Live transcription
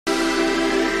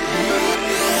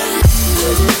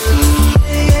Hi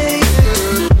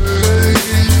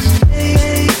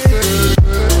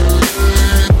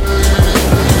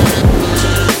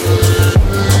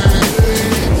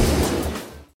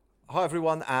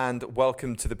everyone and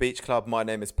welcome to the Beach Club. My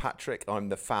name is Patrick. I'm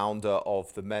the founder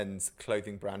of the men's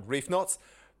clothing brand Reef Knots.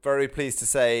 Very pleased to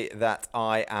say that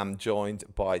I am joined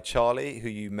by Charlie, who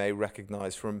you may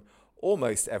recognize from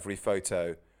almost every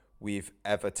photo we've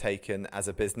ever taken as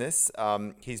a business.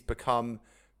 He's become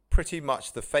pretty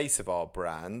much the face of our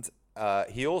brand.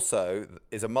 He also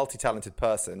is a multi-talented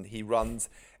person. He runs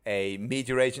a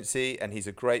media agency and he's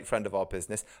a great friend of our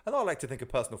business. And I like to think a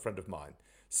personal friend of mine.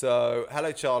 So,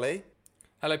 hello, Charlie.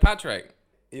 Hello, Patrick.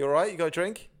 You all right? You got a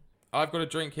drink? I've got a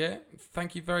drink here.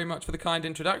 Thank you very much for the kind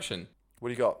introduction. What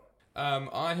do you got?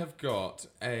 I have got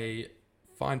a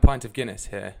fine pint of Guinness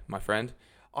here, my friend.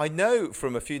 I know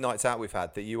from a few nights out we've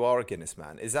had that you are a Guinness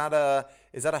man. Is that a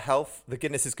health? The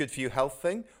Guinness is good for you health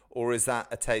thing, or is that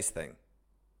a taste thing?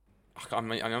 I'm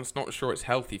not sure it's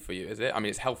healthy for you, is it? I mean,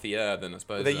 it's healthier than I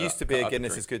suppose. There used to be a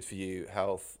Guinness is good for you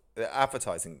health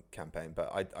advertising campaign,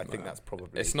 but I think that's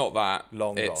probably it's not that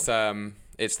long. It's the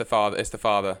father. It's the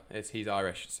father. He's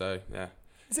Irish, so yeah.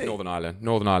 Is it? Northern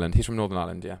Ireland. He's from Northern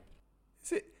Ireland, yeah.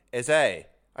 Is it? Is a?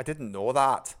 I didn't know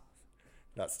that.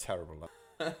 That's terrible.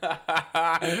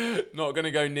 Not going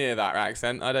to go near that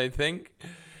accent, I don't think.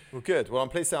 Well, good. Well, I'm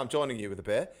pleased to say I'm joining you with a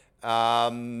beer.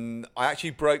 I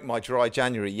actually broke my dry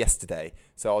January yesterday,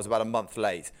 so I was about a month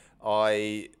late.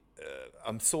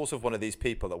 I'm sort of one of these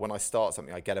people that when I start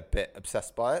something, I get a bit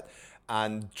obsessed by it.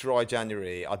 And dry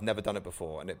January, I'd never done it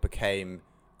before, and it became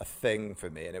a thing for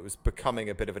me, and it was becoming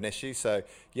a bit of an issue. So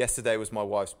yesterday was my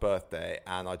wife's birthday,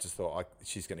 and I just thought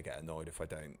she's going to get annoyed if I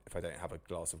don't have a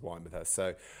glass of wine with her.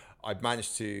 So I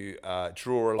managed to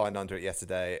draw a line under it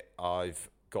yesterday. I've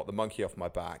got the monkey off my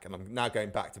back, and I'm now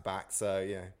going back to back. So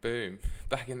yeah, boom,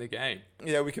 back in the game.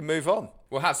 Yeah, we can move on.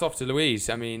 Well, hats off to Louise.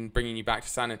 I mean, bringing you back to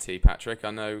sanity, Patrick. I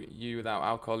know you without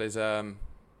alcohol is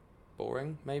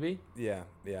boring, maybe. Yeah,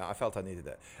 I felt I needed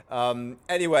it.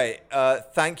 Anyway,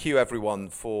 thank you everyone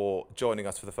for joining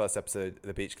us for the first episode of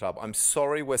the Beach Club. I'm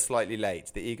sorry we're slightly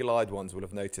late. The eagle-eyed ones will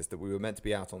have noticed that we were meant to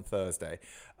be out on Thursday,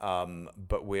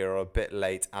 but we're a bit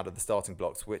late out of the starting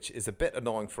blocks, which is a bit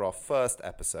annoying for our first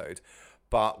episode.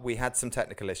 But we had some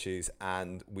technical issues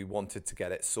and we wanted to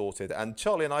get it sorted. And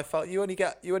Charlie and I felt you only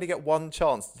get one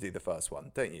chance to do the first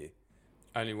one, don't you?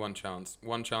 Only one chance.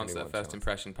 One chance at first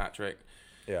impression, Patrick.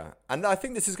 Yeah, and I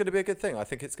think this is going to be a good thing. I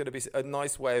think it's going to be a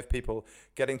nice way of people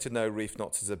getting to know Reef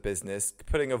Knots as a business,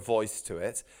 putting a voice to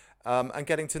it, and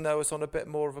getting to know us on a bit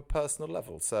more of a personal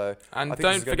level. So, and I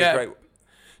think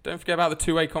don't forget about the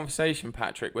two-way conversation,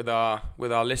 Patrick, with our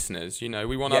listeners. You know,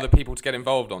 we want other people to get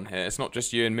involved on here. It's not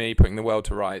just you and me putting the world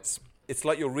to rights. It's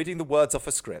like you're reading the words off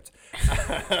a script.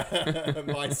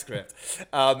 My script.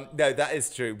 No, that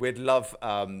is true. We'd love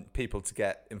people to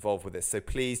get involved with this. So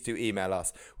please do email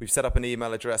us. We've set up an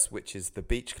email address, which is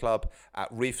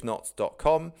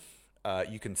thebeachclub@reefknots.com.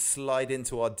 You can slide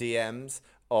into our DMs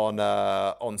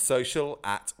on social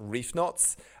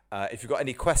 @reefknots. If you've got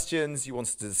any questions, you want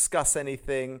us to discuss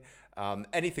anything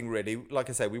really, like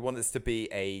I say, we want this to be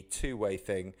a two-way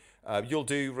thing. You'll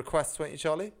do requests, won't you,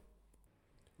 Charlie?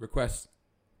 Requests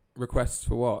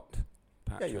for what,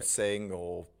 Patrick? Yeah, you'll sing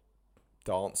or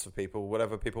dance for people,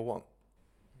 whatever people want.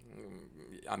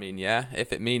 I mean, yeah,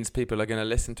 if it means people are going to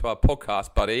listen to our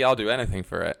podcast, buddy, I'll do anything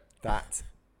for it. That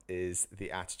is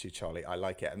the attitude, Charlie. I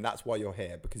like it. And that's why you're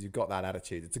here, because you've got that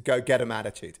attitude. It's a go-get-'em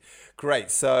attitude.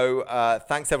 Great. So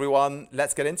thanks, everyone.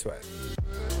 Let's get into it.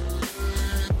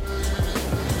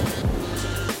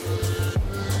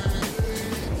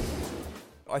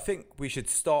 I think we should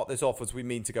start this off as we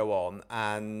mean to go on,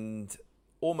 and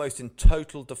almost in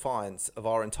total defiance of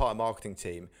our entire marketing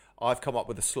team, I've come up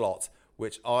with a slot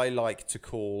which I like to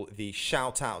call the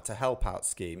Shout Out to Help Out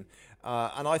scheme.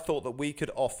 And I thought that we could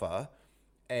offer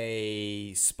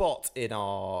a spot in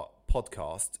our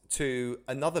podcast to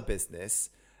another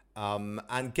business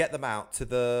and get them out to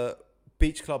the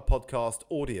Beach Club podcast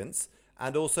audience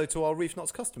and also to our Reef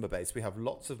Knots customer base. We have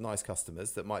lots of nice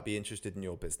customers that might be interested in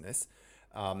your business.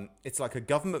 It's like a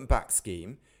government-backed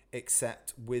scheme,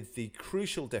 except with the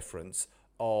crucial difference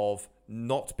of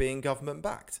not being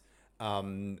government-backed.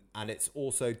 And it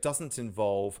also doesn't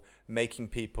involve making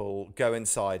people go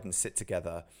inside and sit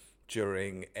together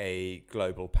during a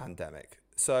global pandemic.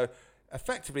 So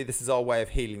effectively, this is our way of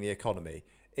healing the economy.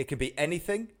 It can be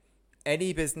anything,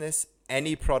 any business,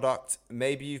 any product.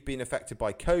 Maybe you've been affected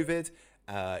by COVID.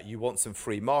 You want some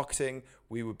free marketing.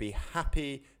 We would be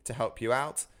happy to help you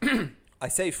out. I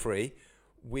say free.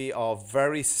 We are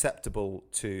very susceptible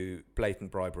to blatant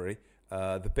bribery.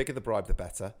 The bigger the bribe, the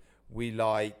better. We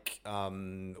like,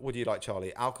 what do you like,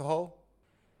 Charlie? Alcohol?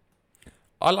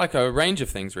 I like a range of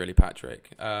things, really,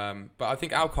 Patrick. But I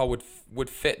think alcohol would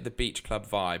fit the beach club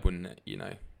vibe, wouldn't it? You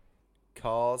know,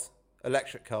 Cars?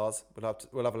 Electric cars.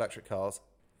 We'll have electric cars.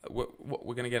 we're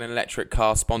going to get an electric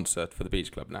car sponsored for the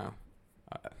beach club now.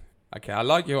 Okay, I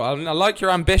like your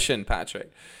ambition,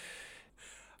 Patrick.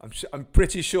 I'm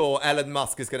pretty sure Elon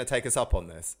Musk is going to take us up on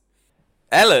this.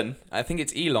 Ellen, I think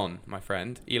it's Elon, my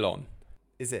friend. Elon.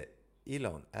 Is it?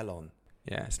 Elon.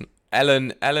 Yeah,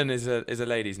 Ellen. Ellen is a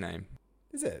lady's name.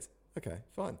 Is it? Okay,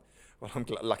 fine. Well, I'm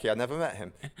lucky I never met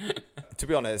him. To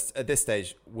be honest, at this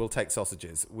stage, we'll take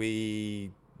sausages. I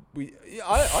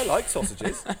like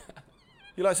sausages.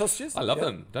 You like sausages? I love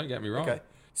them. Don't get me wrong. Okay.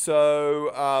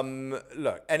 So,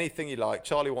 look, anything you like.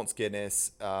 Charlie wants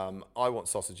Guinness. I want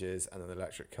sausages and an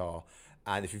electric car.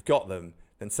 And if you've got them,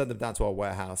 then send them down to our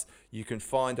warehouse. You can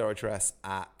find our address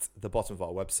at the bottom of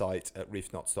our website at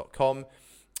reefknots.com.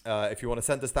 If you want to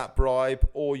send us that bribe,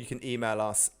 or you can email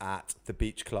us at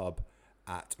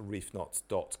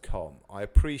thebeachclub@reefknots.com. I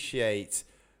appreciate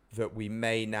that we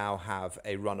may now have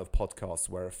a run of podcasts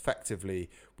where effectively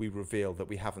we reveal that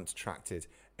we haven't attracted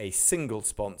a single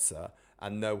sponsor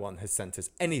and no one has sent us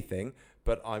anything,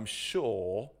 but I'm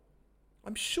sure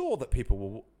that people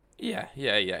will. Yeah.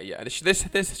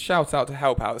 This shout out to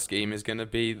help out scheme is going to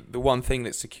be the one thing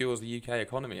that secures the UK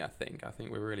economy. I think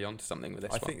we're really onto something with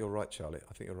this. I think you're right, Charlie.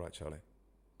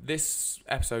 This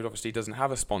episode obviously doesn't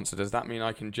have a sponsor. Does that mean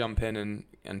I can jump in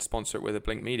and sponsor it with a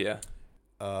Blink Media?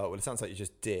 Well, it sounds like you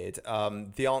just did.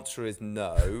 The answer is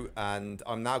no, and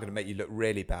I'm now going to make you look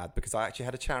really bad because I actually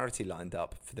had a charity lined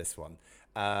up for this one,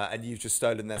 and you've just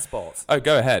stolen their spot. Oh,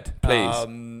 go ahead,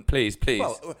 please. Please.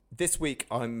 Well, this week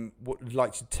I would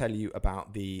like to tell you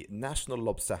about the National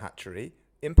Lobster Hatchery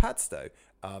in Padstow.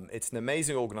 It's an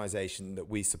amazing organisation that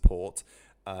we support.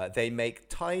 They make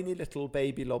tiny little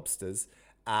baby lobsters,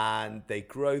 and they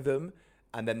grow them,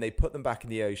 and then they put them back in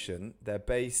the ocean. They're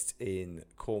based in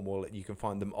Cornwall. You can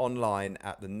find them online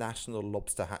at the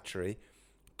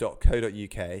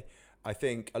nationallobsterhatchery.co.uk. I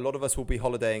think a lot of us will be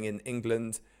holidaying in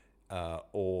England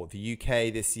or the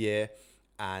UK this year.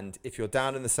 And if you're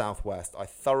down in the southwest, I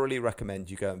thoroughly recommend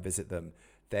you go and visit them.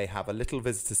 They have a little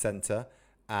visitor centre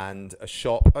and a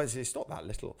shop. Oh, it's not that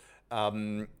little.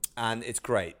 And it's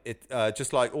great. It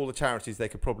just like all the charities they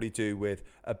could probably do with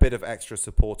a bit of extra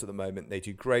support at the moment. They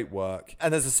do great work.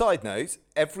 And as a side note,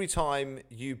 every time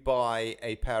you buy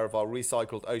a pair of our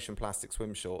recycled ocean plastic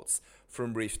swim shorts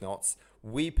from Reef Knots,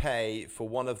 we pay for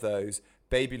one of those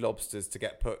baby lobsters to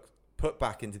get put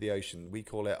back into the ocean. We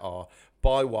call it our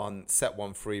buy one, set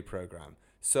one free program.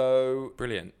 So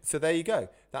brilliant. So there you go.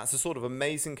 That's the sort of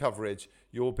amazing coverage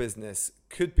your business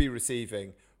could be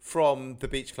receiving from the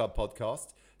Beach Club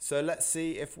podcast. So let's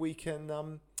see if we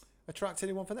can attract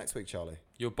anyone for next week, Charlie.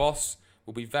 Your boss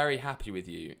will be very happy with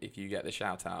you if you get the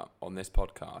shout out on this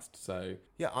podcast. So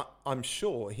yeah, I'm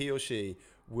sure he or she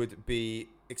would be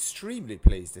extremely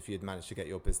pleased if you'd managed to get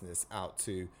your business out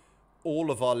to all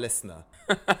of our listener.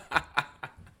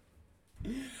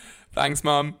 Thanks,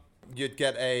 Mum. You'd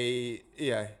get a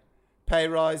pay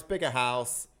rise, bigger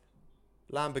house,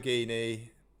 Lamborghini.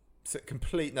 It's a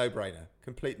complete no-brainer.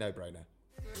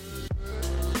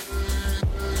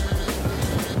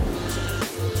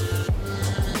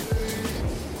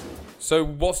 So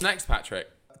what's next, Patrick?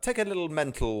 Take a little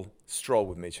mental stroll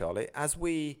with me, Charlie, as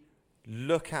we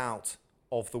look out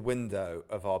of the window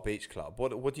of our beach club.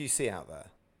 What do you see out there?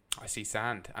 I see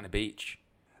sand and a beach.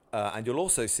 And you'll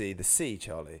also see the sea,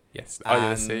 Charlie. Yes,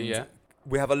 the sea, yeah.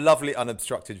 We have a lovely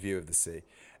unobstructed view of the sea.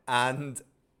 And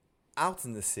out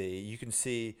in the sea, you can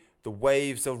see the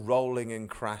waves are rolling and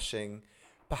crashing.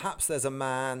 Perhaps there's a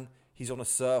man, he's on a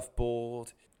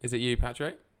surfboard. Is it you,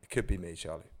 Patrick? It could be me,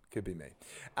 Charlie. Could be me.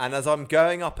 And as I'm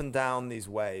going up and down these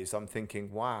waves, I'm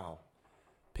thinking, wow,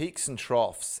 peaks and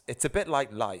troughs. It's a bit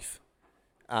like life.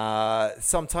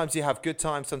 Sometimes you have good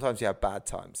times, sometimes you have bad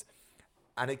times.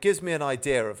 And it gives me an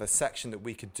idea of a section that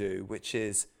we could do, which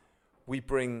is we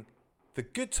bring the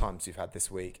good times we've had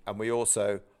this week, and we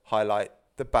also highlight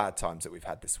the bad times that we've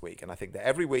had this week. And I think that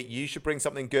every week you should bring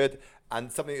something good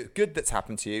and something good that's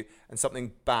happened to you and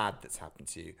something bad that's happened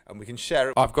to you. And we can share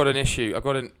it. I've got an issue. I've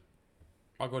got an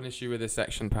issue with this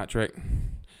section, Patrick.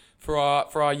 For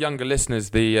our younger listeners,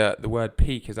 the word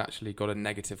peak has actually got a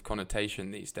negative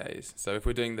connotation these days. So if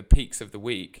we're doing the peaks of the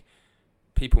week,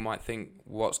 people might think,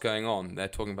 what's going on? They're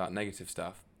talking about negative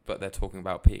stuff, but they're talking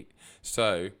about peak.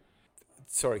 So,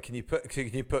 sorry, can you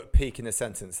put peak in a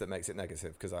sentence that makes it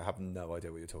negative? Because I have no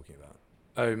idea what you're talking about.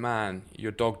 Oh man,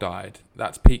 your dog died.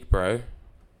 That's peak, bro.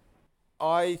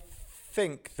 I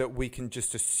think that we can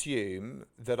just assume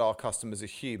that our customers are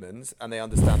humans and they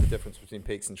understand the difference between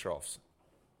peaks and troughs.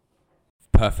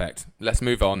 Perfect. Let's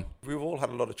move on. We've all had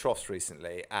a lot of troughs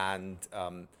recently, and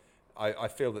I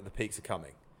feel that the peaks are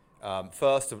coming.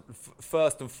 First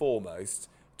and foremost,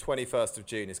 21st of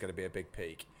June is going to be a big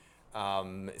peak.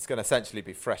 It's going to essentially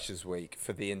be Freshers' Week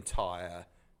for the entire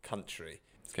country.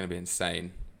 It's going to be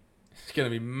insane. It's going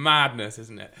to be madness,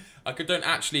 isn't it? I don't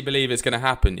actually believe it's going to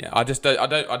happen yet. I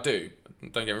do.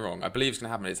 Don't get me wrong. I believe it's going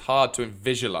to happen. It's hard to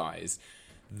visualize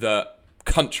the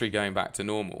country going back to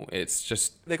normal. It's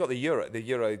just... They got the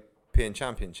European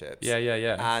Championships. Yeah.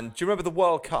 And do you remember the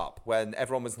World Cup when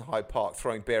everyone was in Hyde Park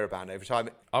throwing beer about every time?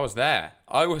 I was there,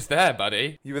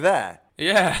 buddy. You were there?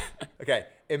 Yeah. Okay,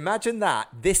 imagine that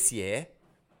this year,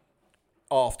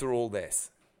 after all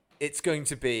this. It's going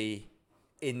to be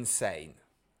insane.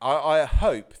 I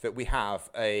hope that we have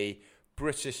a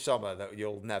British summer that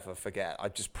you'll never forget. I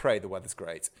just pray the weather's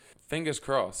great. Fingers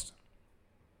crossed.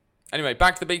 Anyway,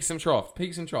 back to the peaks and troughs.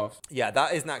 Peaks and troughs. Yeah,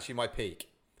 that isn't actually my peak.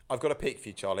 I've got a peak for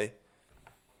you, Charlie.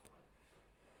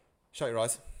 Shut your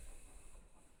eyes.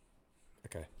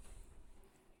 Okay.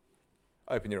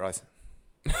 Open your eyes.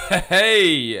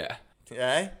 Hey!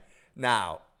 Yeah.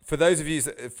 Now, for those of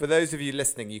you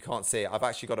listening, you can't see it. I've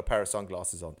actually got a pair of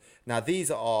sunglasses on. Now,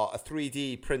 these are a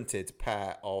 3D printed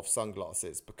pair of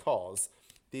sunglasses because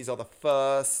these are the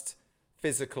first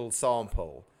physical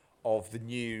sample of the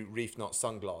new Reef Knot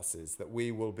sunglasses that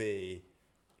we will be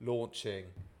launching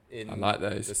in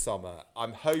the summer.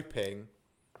 I'm hoping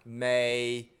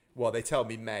May. Well, they tell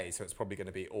me May, so it's probably going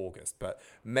to be August. But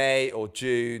May or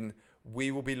June,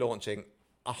 we will be launching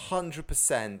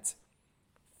 100%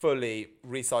 fully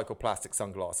recycled plastic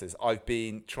sunglasses. I've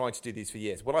been trying to do these for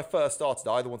years. When I first started,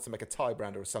 I either wanted to make a tie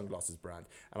brand or a sunglasses brand.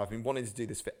 And I've been wanting to do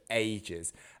this for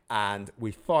ages. And we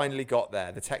finally got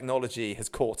there. The technology has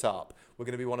caught up. We're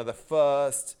going to be one of the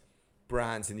first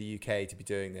brands in the UK to be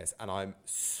doing this. And I'm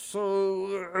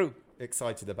so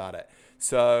excited about it.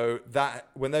 So that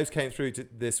when those came through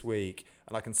this week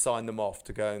and I can sign them off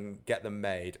to go and get them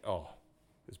made, it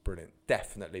was brilliant.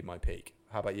 Definitely my peak.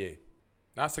 How about you?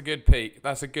 That's a good peak.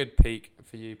 That's a good peak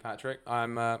for you, Patrick.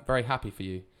 I'm very happy for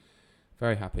you.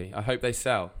 Very happy. I hope they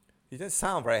sell. You don't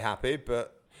sound very happy,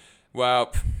 but...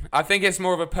 Well, I think it's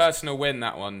more of a personal win,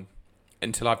 that one,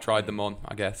 until I've tried them on,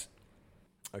 I guess.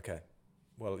 Okay.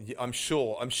 Well, I'm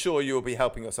sure you'll be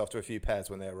helping yourself to a few pairs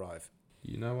when they arrive.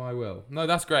 You know I will. No,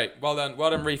 that's great. Well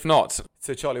done, Reef Knots.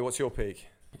 So, Charlie, what's your peak?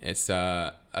 It's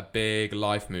a big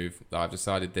life move that I've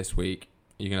decided this week.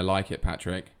 You're going to like it,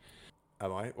 Patrick.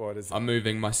 Am I? What is it? I'm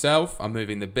moving myself, I'm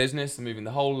moving the business, I'm moving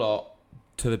the whole lot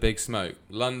to the big smoke.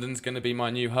 London's going to be my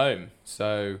new home,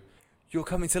 so... You're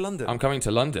coming to London? I'm coming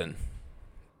to London.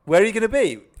 Where are you going to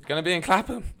be? It's going to be in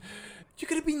Clapham. You're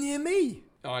going to be near me.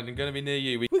 Oh, I'm going to be near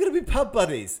you. We're going to be pub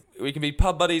buddies. We can be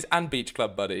pub buddies and beach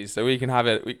club buddies, so we can have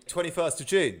it... 21st of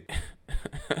June.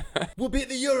 We'll be at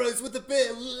the Euros with the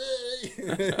beer.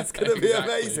 It's going to be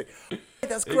amazing.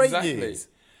 That's great news.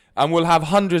 And we'll have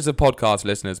hundreds of podcast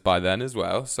listeners by then as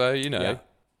well. So, you know.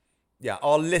 Yeah,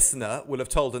 our listener will have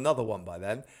told another one by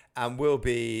then and we'll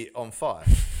be on fire.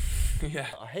 Yeah.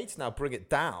 I hate to now bring it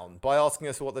down by asking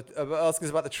us about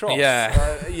the troughs.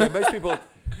 Yeah. Most people...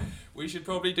 We should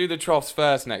probably do the troughs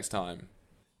first next time.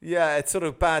 Yeah, it's sort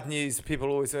of bad news. People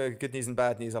always say good news and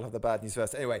bad news. I'll have the bad news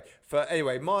first. Anyway,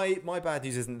 my bad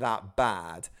news isn't that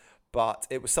bad, but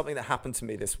it was something that happened to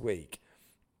me this week.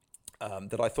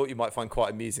 That I thought you might find quite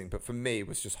amusing, but for me it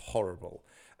was just horrible.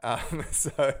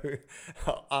 So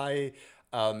I've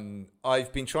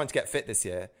been trying to get fit this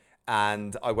year,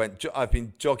 and I've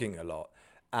been jogging a lot,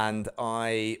 and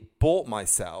I bought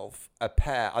myself a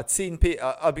pair. I've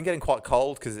been getting quite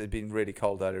cold because it had been really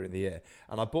cold earlier in the year,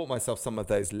 and I bought myself some of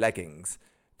those leggings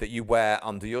that you wear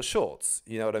under your shorts.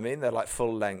 You know what I mean? They're like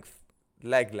full length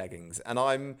leg leggings, and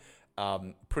I'm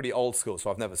pretty old school, so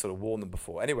I've never sort of worn them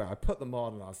before. Anyway, I put them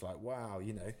on and I was like, wow,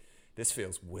 this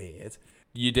feels weird.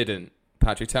 You didn't.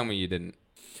 Patrick, tell me you didn't.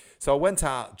 So I went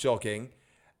out jogging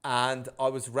and I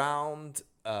was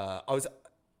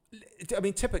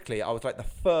typically I was like the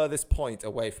furthest point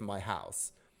away from my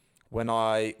house when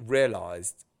I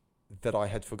realised that I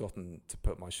had forgotten to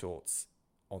put my shorts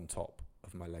on top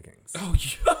of my leggings. Oh,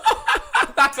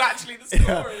 that's actually the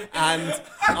story. Yeah. And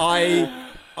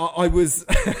I was...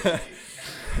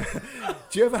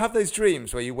 Do you ever have those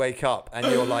dreams where you wake up and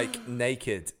you're like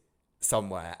naked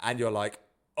somewhere and you're like,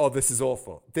 oh, this is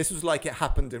awful. This was like it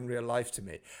happened in real life to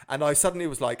me. And I suddenly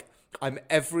was like, I'm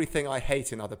everything I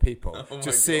hate in other people.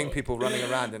 Just seeing people running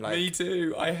around and like... Me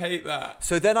too. I hate that.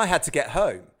 So then I had to get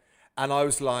home and I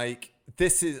was like,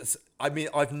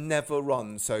 I've never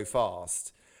run so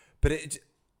fast. But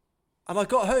and I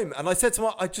got home and I said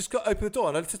to I just got open the door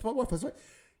and I said to my wife, I was like,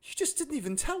 you just didn't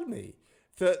even tell me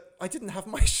that I didn't have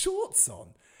my shorts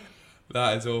on.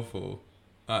 That is awful.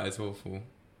 That is awful.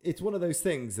 It's one of those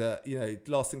things that,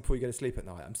 last thing before you go to sleep at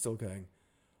night, I'm still going,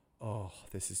 oh,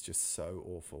 this is just so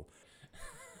awful.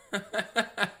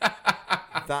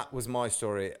 That was my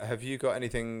story. Have you got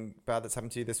anything bad that's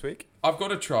happened to you this week? I've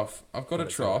got a trough,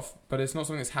 but it's not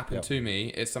something that's happened to me.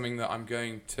 It's something that I'm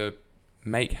going to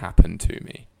make happen to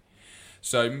me.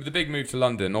 So the big move to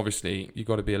London, obviously, you've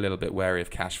got to be a little bit wary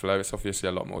of cash flow. It's obviously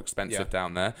a lot more expensive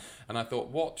down there. And I thought,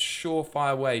 what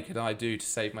surefire way could I do to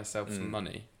save myself some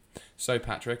money? So,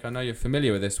 Patrick, I know you're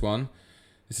familiar with this one.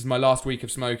 This is my last week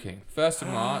of smoking. 1st of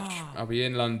March, I'll be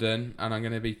in London, and I'm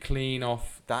going to be clean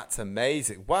off. That's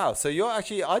amazing. Wow. So you're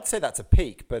actually, I'd say that's a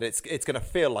peak, but it's going to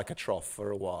feel like a trough for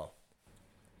a while.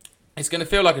 It's going to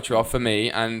feel like a trough for me,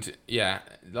 and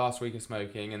last week of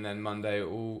smoking, and then Monday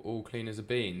all clean as a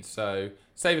bean. So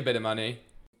save a bit of money.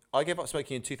 I gave up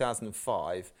smoking in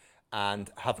 2005 and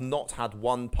have not had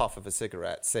one puff of a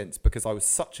cigarette since, because I was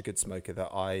such a good smoker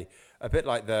that a bit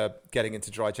like the getting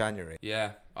into dry January.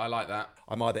 Yeah, I like that.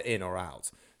 I'm either in or out.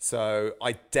 So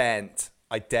I daren't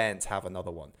have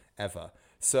another one ever.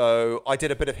 So I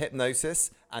did a bit of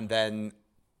hypnosis and then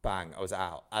bang, I was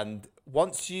out. And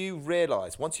once you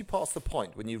pass the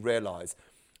point when you realise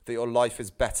that your life is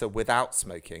better without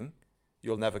smoking,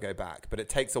 you'll never go back. But it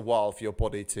takes a while for your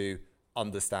body to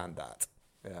understand that.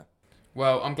 Yeah.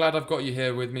 Well, I'm glad I've got you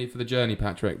here with me for the journey,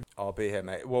 Patrick. I'll be here,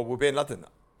 mate. Well, we'll be in London.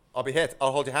 I'll be here.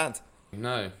 I'll hold your hand.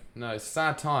 No, it's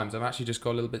sad times. I've actually just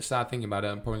got a little bit sad thinking about it.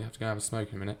 I'm probably have to go have a smoke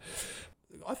in a minute.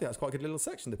 I think that's quite a good little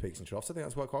section, the peaks and troughs. I think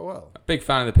that's worked quite well. A big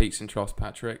fan of the peaks and troughs,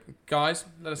 Patrick. Guys,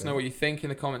 let us know what you think in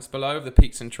the comments below of the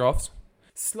peaks and troughs.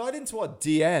 Slide into our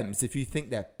DMs if you think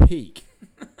they're peak.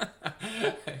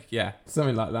 Yeah,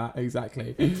 something like that,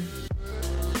 exactly.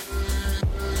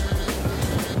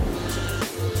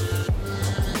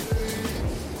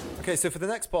 Okay, so for the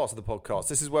next part of the podcast,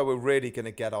 this is where we're really going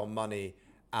to get our money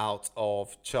out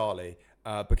of Charlie,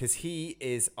 because he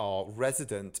is our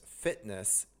resident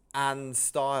fitness and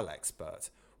style expert,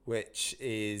 which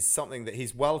is something that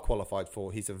he's well qualified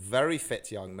for. He's a very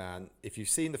fit young man. If you've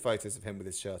seen the photos of him with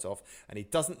his shirt off, and he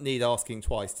doesn't need asking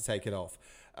twice to take it off,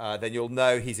 then you'll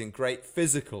know he's in great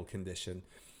physical condition.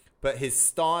 But his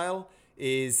style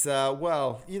is,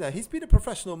 he's been a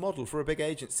professional model for a big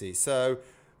agency. So,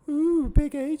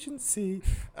 big agency.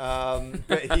 But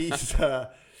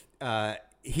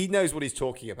he knows what he's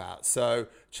talking about. So,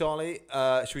 Charlie,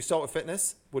 should we start with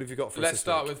fitness? What have you got for us? Let's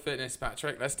start with fitness,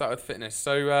 Patrick. Let's start with fitness.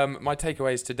 So, my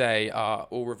takeaways today are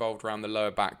all revolved around the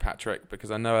lower back, Patrick, because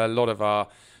I know a lot of our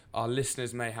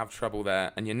listeners may have trouble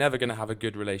there, and you're never going to have a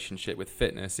good relationship with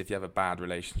fitness if you have a bad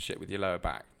relationship with your lower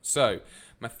back. So,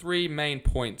 my 3 main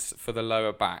points for the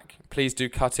lower back. Please do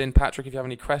cut in, Patrick, if you have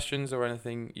any questions or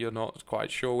anything you're not quite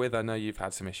sure with. I know you've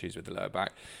had some issues with the lower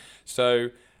back. So,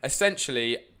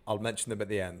 essentially, I'll mention them at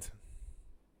the end.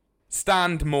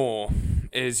 Stand more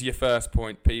is your first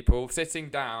point, people. Sitting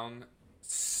down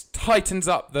tightens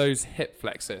up those hip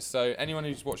flexors. So anyone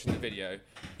who's watching the video,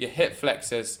 your hip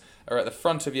flexors are at the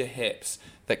front of your hips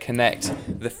that connect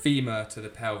the femur to the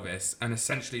pelvis. And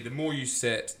essentially, the more you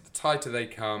sit, the tighter they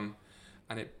come,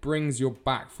 and it brings your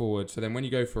back forward. So then when you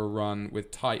go for a run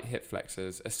with tight hip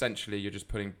flexors, essentially you're just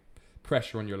putting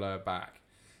pressure on your lower back.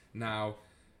 Now,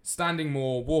 standing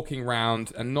more, walking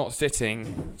around, and not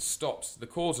sitting stops the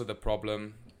cause of the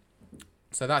problem.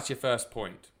 So that's your first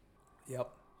point. Yep.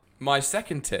 My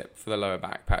second tip for the lower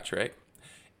back, Patrick,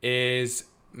 is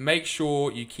make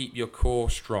sure you keep your core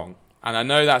strong. And I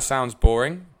know that sounds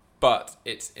boring, but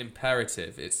it's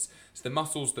imperative. It's the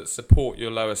muscles that support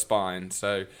your lower spine.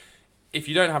 So if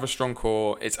you don't have a strong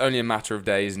core, it's only a matter of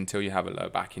days until you have a lower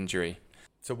back injury.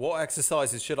 So what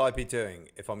exercises should I be doing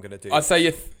if I'm going to do I'd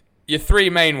say your 3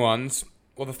 main ones,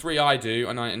 well, the 3 I do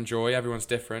and I enjoy, everyone's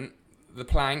different. The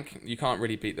plank, you can't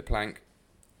really beat the plank.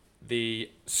 The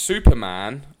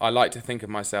Superman, I like to think of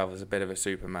myself as a bit of a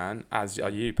Superman, as are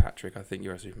you, Patrick. I think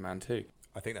you're a Superman too.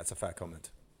 I think that's a fair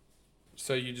comment.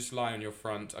 So you just lie on your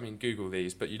front. I mean, Google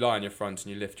these, but you lie on your front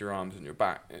and you lift your arms and your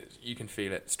back. You can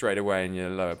feel it straight away in your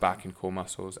lower back and core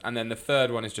muscles. And then the third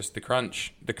one is just the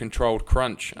crunch, the controlled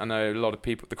crunch. I know a lot of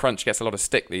people, the crunch gets a lot of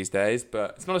stick these days,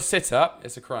 but it's not a sit-up,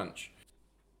 it's a crunch.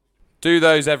 Do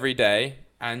those every day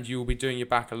and you'll be doing your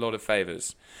back a lot of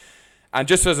favours. And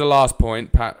just as a last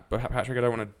point, Patrick, I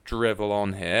don't want to drivel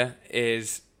on here,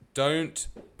 is don't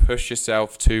push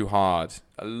yourself too hard.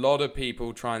 A lot of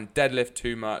people try and deadlift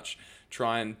too much,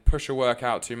 try and push a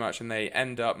workout too much, and they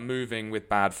end up moving with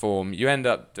bad form. You end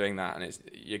up doing that, and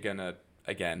you're going to,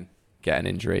 again, get an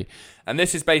injury. And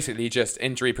this is basically just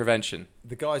injury prevention.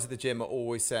 The guys at the gym are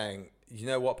always saying, you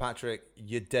know what, Patrick,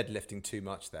 you're deadlifting too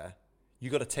much there. You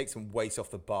got to take some weight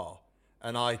off the bar.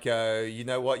 And I go, you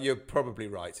know what, you're probably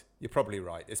right. You're probably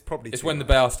right. It's when the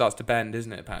bar starts to bend,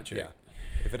 isn't it, Patrick? Yeah.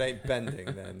 If it ain't bending,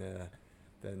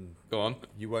 then go on.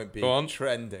 You won't be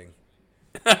trending.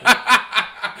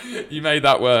 You made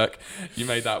that work.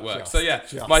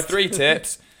 My 3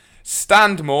 tips: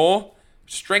 stand more,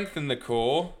 strengthen the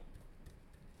core,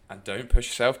 and don't push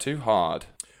yourself too hard.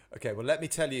 Okay, well, let me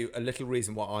tell you a little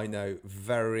reason why I know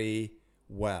very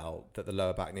well that the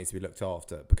lower back needs to be looked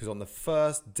after. Because on the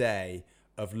first day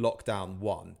of lockdown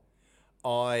 1,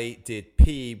 I did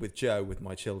PE with Joe with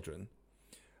my children.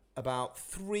 About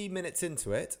 3 minutes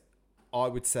into it, I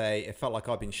would say it felt like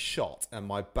I'd been shot and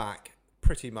my back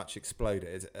pretty much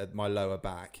exploded at my lower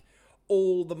back.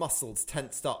 All the muscles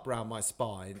tensed up around my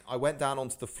spine. I went down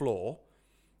onto the floor.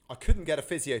 I couldn't get a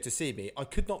physio to see me. I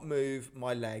could not move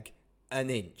my leg an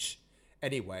inch.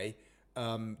 Anyway,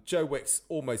 Joe Wicks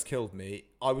almost killed me.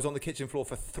 I was on the kitchen floor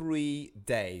for 3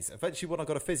 days. Eventually, when I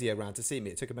got a physio around to see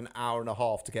me, it took him an hour and a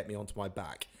half to get me onto my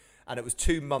back. And it was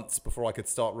 2 months before I could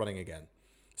start running again.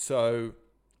 So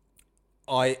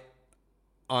I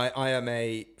am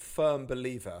a firm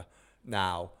believer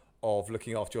now of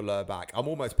looking after your lower back. I'm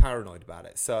almost paranoid about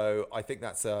it. So I think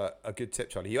that's a good tip,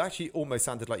 Charlie. You actually almost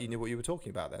sounded like you knew what you were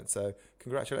talking about then. So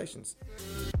congratulations.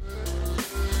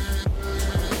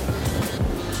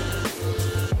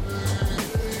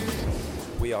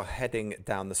 We are heading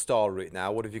down the style route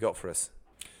now. What have you got for us?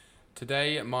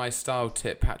 Today, my style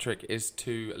tip, Patrick, is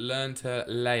to learn to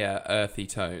layer earthy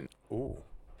tone. Ooh.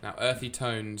 Now, earthy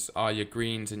tones are your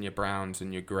greens and your browns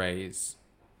and your greys,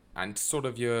 and sort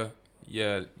of your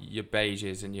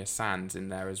beiges and your sands in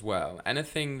there as well.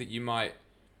 Anything that you might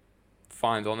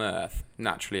find on Earth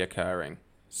naturally occurring.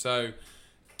 So,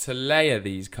 to layer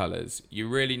these colours, you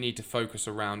really need to focus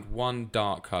around one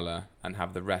dark colour and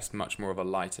have the rest much more of a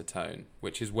lighter tone,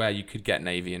 which is where you could get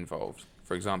navy involved.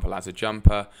 For example, as a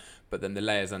jumper, but then the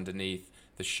layers underneath,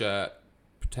 the shirt,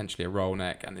 potentially a roll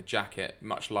neck, and the jacket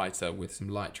much lighter with some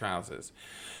light trousers.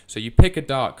 So you pick a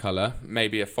dark colour,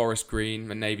 maybe a forest green,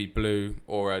 a navy blue,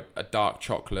 or a dark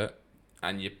chocolate,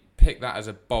 and you pick that as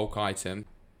a bulk item,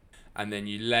 and then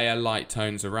you layer light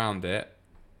tones around it,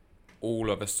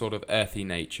 all of a sort of earthy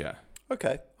nature.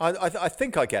 Okay, I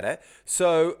think I get it.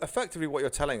 So effectively what you're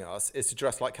telling us is to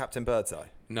dress like Captain Birdseye.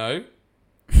 No.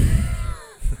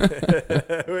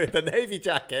 With a navy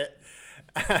jacket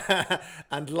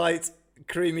and light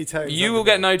creamy tones. You will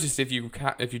get noticed if you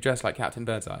dress like Captain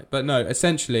Birdseye. But no,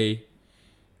 essentially,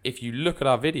 if you look at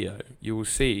our video, you will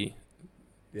see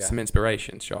some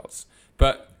inspiration shots.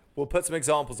 But we'll put some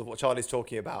examples of what Charlie's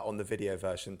talking about on the video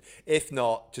version. If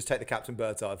not, just take the Captain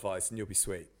Birdseye advice and you'll be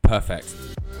sweet. Perfect.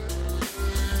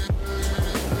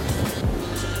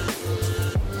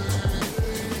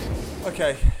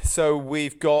 Okay, so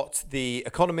we've got the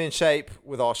economy in shape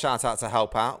with our shout out to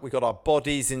help out. We've got our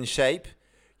bodies in shape.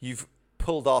 You've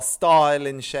pulled our style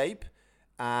in shape.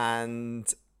 And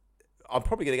I'm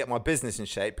probably going to get my business in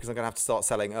shape because I'm going to have to start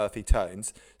selling earthy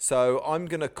tones. So I'm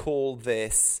going to call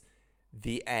this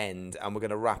the end and we're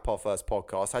going to wrap our first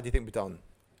podcast. How do you think we've done?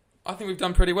 I think we've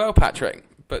done pretty well, Patrick,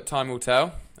 but time will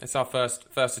tell. It's our first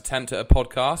attempt at a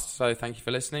podcast, so thank you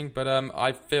for listening. But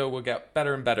I feel we'll get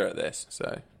better and better at this,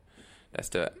 so let's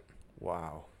do it.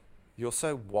 Wow. You're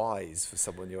so wise for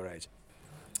someone your age.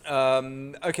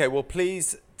 Okay, well,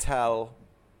 please tell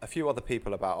a few other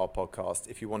people about our podcast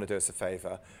if you want to do us a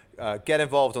favour. Get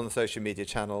involved on the social media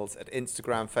channels at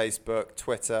Instagram, Facebook,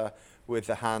 Twitter with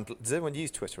the handle. Does anyone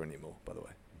use Twitter anymore, by the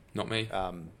way? Not me.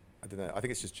 I don't know. I think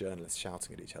it's just journalists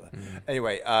shouting at each other.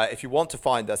 Anyway, if you want to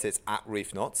find us, it's at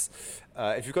Reef Knots.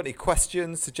 If you've got any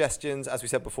questions, suggestions, as we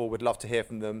said before, we'd love to hear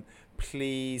from them.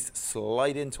 Please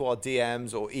slide into our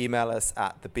DMs or email us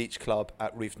at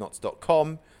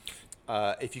thebeachclub@reefknots.com.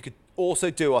 If you could also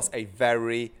do us a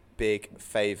very big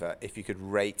favour, if you could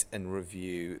rate and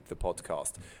review the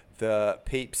podcast. The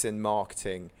peeps in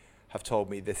marketing have told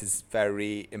me this is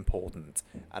very important,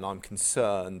 and I'm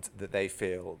concerned that they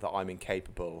feel that I'm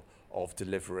incapable of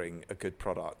delivering a good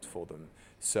product for them.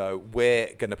 So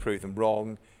we're going to prove them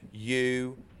wrong.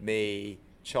 You, me,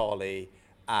 Charlie,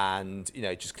 and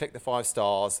just click the 5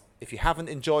 stars. If you haven't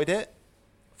enjoyed it,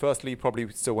 firstly, you probably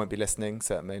still won't be listening,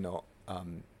 so it may not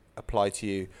apply to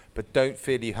you, but don't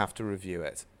feel you have to review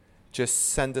it. Just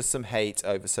send us some hate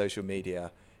over social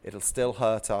media. It'll still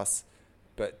hurt us,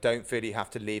 but don't feel you have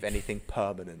to leave anything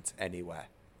permanent anywhere.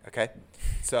 Okay?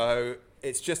 So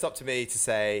it's just up to me to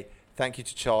say thank you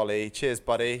to Charlie. Cheers,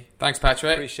 buddy. Thanks,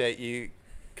 Patrick. Appreciate you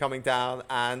coming down,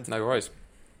 and no worries.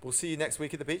 we'll see you next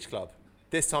week at the Beach Club.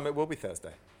 This time it will be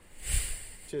Thursday.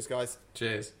 Cheers, guys.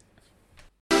 Cheers.